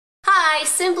Hi,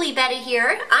 Simply Betta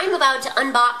here. I'm about to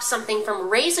unbox something from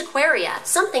Ray's Aquaria,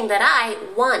 something that I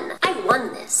won. I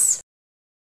won this.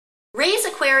 Ray's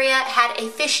Aquaria had a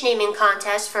fish naming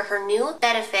contest for her new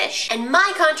betta fish, and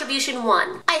my contribution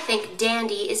won. I think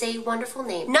Dandy is a wonderful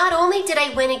name. Not only did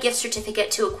I win a gift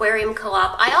certificate to Aquarium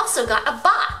Co-op, I also got a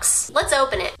box. Let's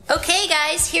open it. Okay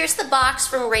guys, here's the box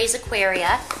from Ray's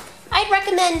Aquaria. I'd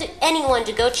recommend anyone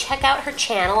to go check out her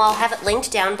channel. I'll have it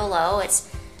linked down below.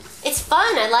 It's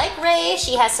fun. I like Ray.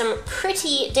 She has some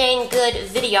pretty dang good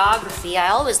videography. I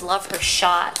always love her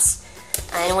shots.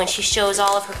 And when she shows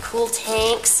all of her cool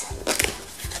tanks.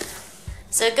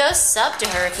 So go sub to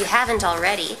her if you haven't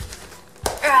already.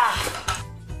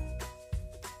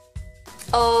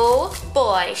 Oh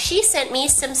boy, she sent me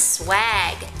some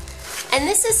swag. And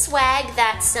this is swag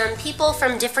that some people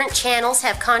from different channels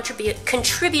have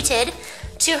contributed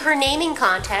to her naming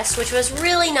contest, which was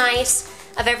really nice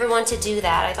of everyone to do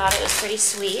that. I thought it was pretty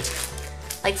sweet.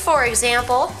 Like for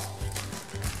example,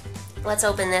 let's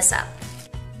open this up.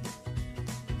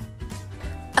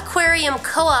 Aquarium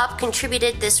Co-op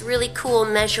contributed this really cool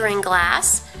measuring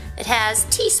glass. It has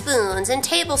teaspoons and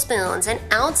tablespoons and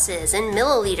ounces and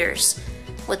milliliters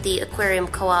with the Aquarium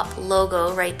Co-op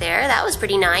logo right there. That was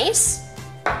pretty nice.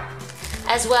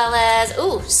 As well as,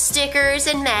 ooh, stickers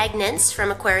and magnets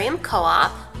from Aquarium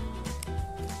Co-op.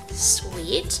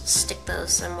 Sweet. Stick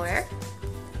those somewhere.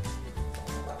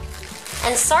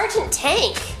 And Sergeant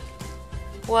Tank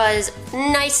was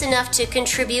nice enough to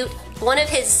contribute one of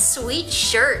his sweet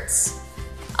shirts.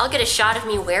 I'll get a shot of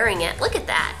me wearing it. Look at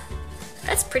that.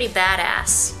 That's pretty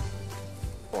badass.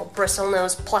 Little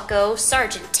bristlenose plucko,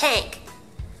 Sergeant Tank.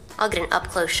 I'll get an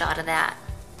up-close shot of that.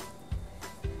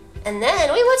 And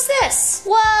then, wait, what's this?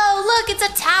 Whoa, look, it's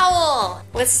a towel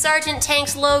with Sergeant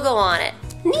Tank's logo on it.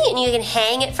 Neat, and you can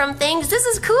hang it from things. This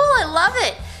is cool, I love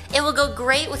it. It will go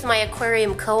great with my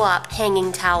Aquarium Co-op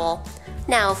hanging towel.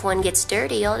 Now, if one gets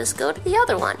dirty, I'll just go to the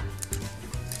other one.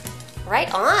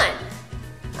 Right on.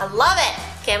 I love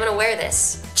it. Okay, I'm gonna wear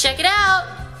this. Check it out.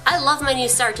 I love my new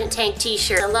Sergeant Tank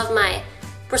t-shirt. I love my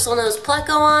bristlenose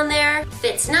pleco on there.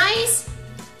 Fits nice.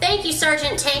 Thank you,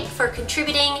 Sergeant Tank, for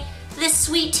contributing this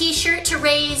sweet t-shirt to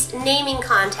Ray's naming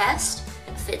contest.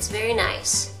 It fits very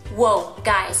nice. Whoa,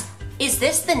 guys, is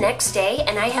this the next day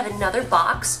and I have another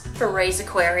box from Ray's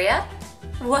Aquaria?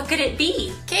 What could it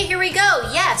be? Okay, here we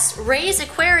go. Yes, Ray's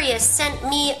Aquaria sent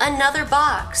me another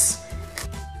box.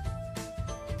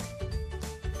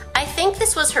 I think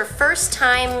this was her first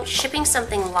time shipping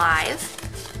something live.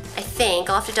 I think,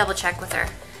 I'll have to double check with her.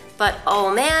 But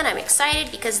oh man, I'm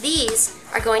excited because these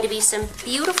are going to be some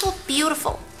beautiful,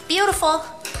 beautiful, beautiful,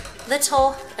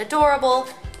 little, adorable,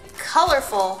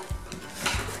 colorful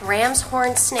ram's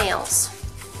horn snails.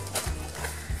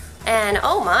 And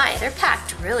oh my, they're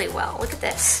packed really well. Look at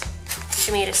this.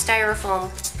 She made a styrofoam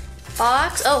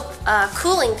box. Oh,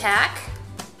 cooling pack.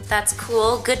 That's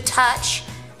cool, good touch.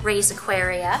 Ray's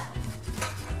Aquaria.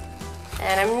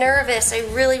 And I'm nervous. I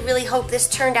really, really hope this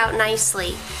turned out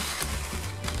nicely.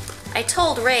 I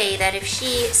told Ray that if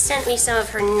she sent me some of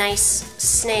her nice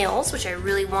snails, which I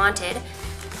really wanted,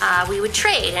 we would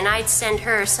trade and I'd send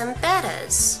her some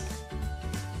bettas.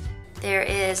 There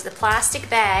is the plastic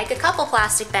bag, a couple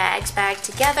plastic bags bagged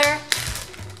together.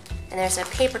 And there's a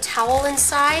paper towel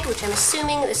inside, which I'm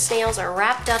assuming the snails are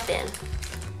wrapped up in.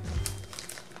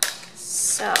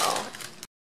 So,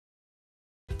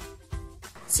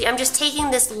 see, I'm just taking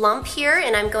this lump here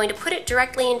and I'm going to put it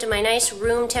directly into my nice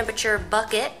room temperature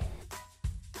bucket.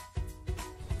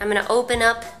 I'm going to open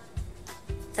up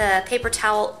the paper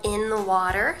towel in the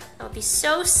water. I'll be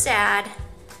so sad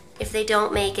if they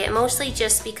don't make it, mostly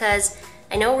just because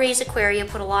I know Ray's Aquaria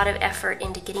put a lot of effort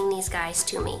into getting these guys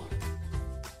to me.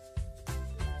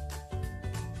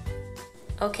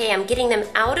 Okay, I'm getting them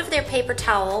out of their paper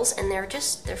towels and they're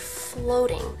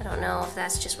floating. I don't know if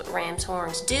that's just what ram's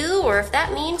horns do or if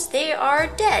that means they are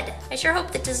dead. I sure hope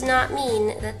that does not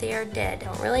mean that they are dead. I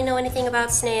don't really know anything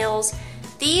about snails.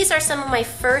 These are some of my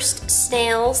first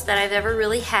snails that I've ever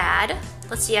really had.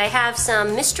 Let's see, I have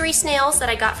some mystery snails that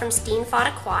I got from Steenfod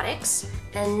Aquatics.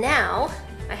 And now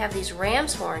I have these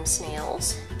ram's horn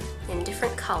snails in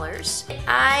different colors.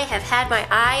 I have had my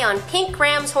eye on pink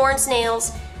ram's horn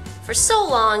snails for so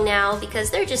long now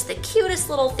because they're just the cutest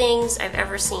little things I've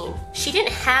ever seen. She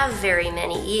didn't have very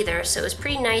many either, so it was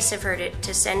pretty nice of her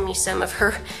to send me some of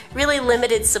her really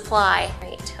limited supply.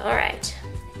 All right,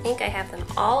 I think I have them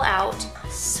all out.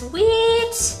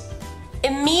 Sweet!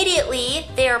 Immediately,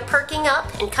 they are perking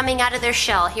up and coming out of their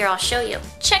shell. Here, I'll show you.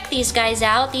 Check these guys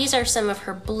out. These are some of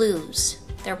her blues.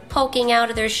 They're poking out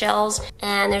of their shells.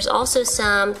 And there's also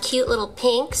some cute little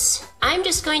pinks. I'm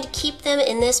just going to keep them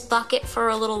in this bucket for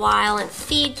a little while and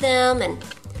feed them and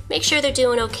make sure they're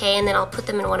doing okay, and then I'll put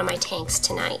them in one of my tanks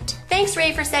tonight. Thanks,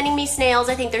 Ray, for sending me snails.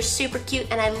 I think they're super cute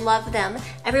and I love them.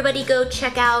 Everybody go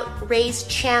check out Ray's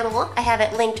channel. I have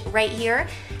it linked right here.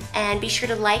 And be sure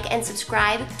to like and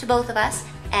subscribe to both of us,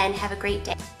 and have a great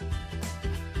day.